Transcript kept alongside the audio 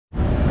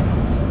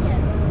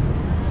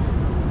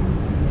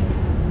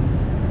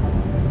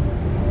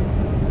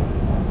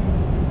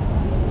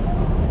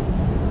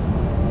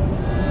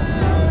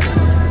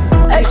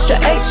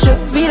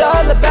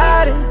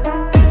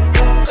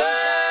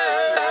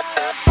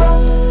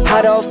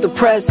hot off the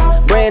press,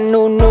 brand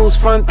new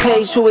news, front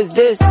page, who is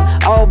this?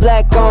 All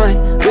black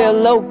on, real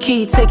low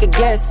key, take a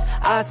guess.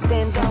 I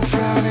stand out.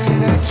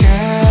 Drowning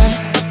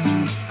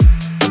again.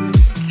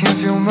 Can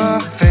feel my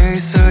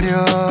face,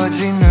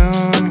 흐려진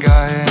눈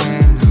가에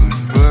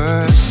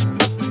눈물.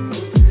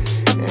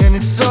 And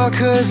it's all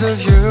cause of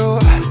you.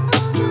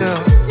 Yeah.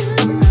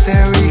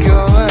 There we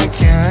go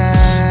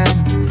again.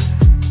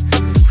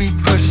 We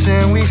push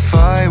and we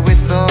fight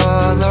with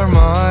all our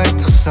might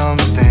till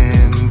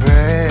something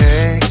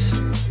breaks.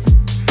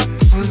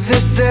 Will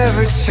this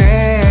ever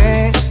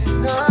change?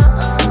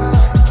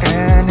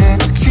 And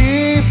it's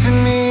keeping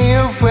me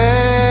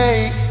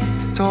awake.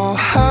 또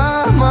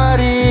할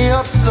말이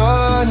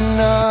없어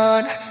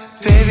넌.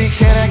 Baby,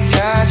 can I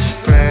catch a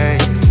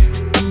break?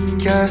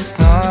 Guess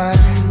not.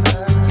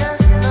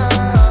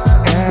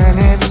 And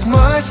it's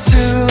much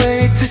too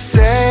late to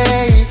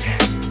say.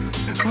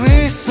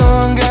 우리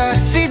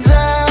손같이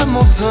다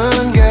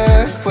모든 게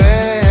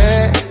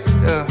왜?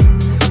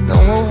 No,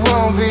 it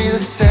won't be the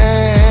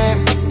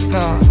same.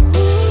 No.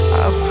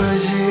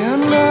 아프지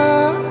않아,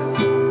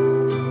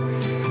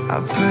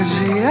 아프지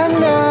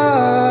않아.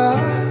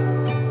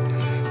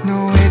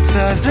 No, it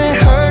doesn't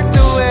hurt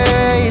the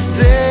way it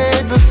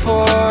did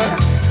before.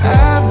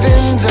 I've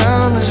been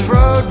down this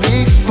road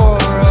before.